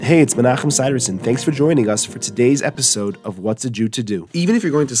Hey, it's Menachem Siderson. Thanks for joining us for today's episode of What's a Jew to Do. Even if you're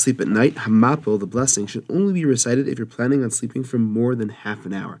going to sleep at night, Hamapil, the blessing, should only be recited if you're planning on sleeping for more than half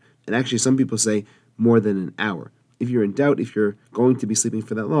an hour. And actually, some people say more than an hour. If you're in doubt, if you're going to be sleeping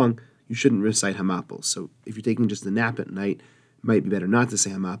for that long, you shouldn't recite Hamapil. So if you're taking just a nap at night, it might be better not to say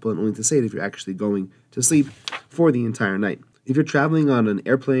Hamapil and only to say it if you're actually going to sleep for the entire night. If you're traveling on an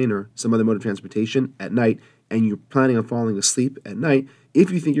airplane or some other mode of transportation at night and you're planning on falling asleep at night, if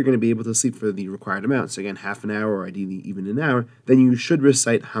you think you're going to be able to sleep for the required amount, so again, half an hour or ideally even an hour, then you should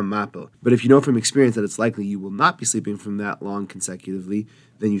recite Hamapil. But if you know from experience that it's likely you will not be sleeping from that long consecutively,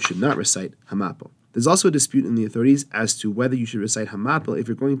 then you should not recite Hamapil. There's also a dispute in the authorities as to whether you should recite Hamapil if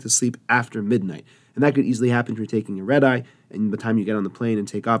you're going to sleep after midnight. And that could easily happen if you're taking a red eye, and by the time you get on the plane and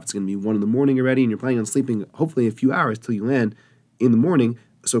take off, it's going to be 1 in the morning already, and you're planning on sleeping hopefully a few hours till you land in the morning.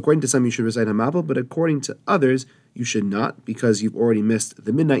 So according to some, you should recite Hamapil, but according to others, you should not, because you've already missed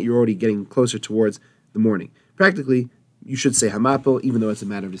the midnight. You're already getting closer towards the morning. Practically, you should say Hamapil, even though it's a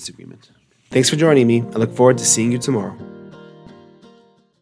matter of disagreement. Thanks for joining me. I look forward to seeing you tomorrow.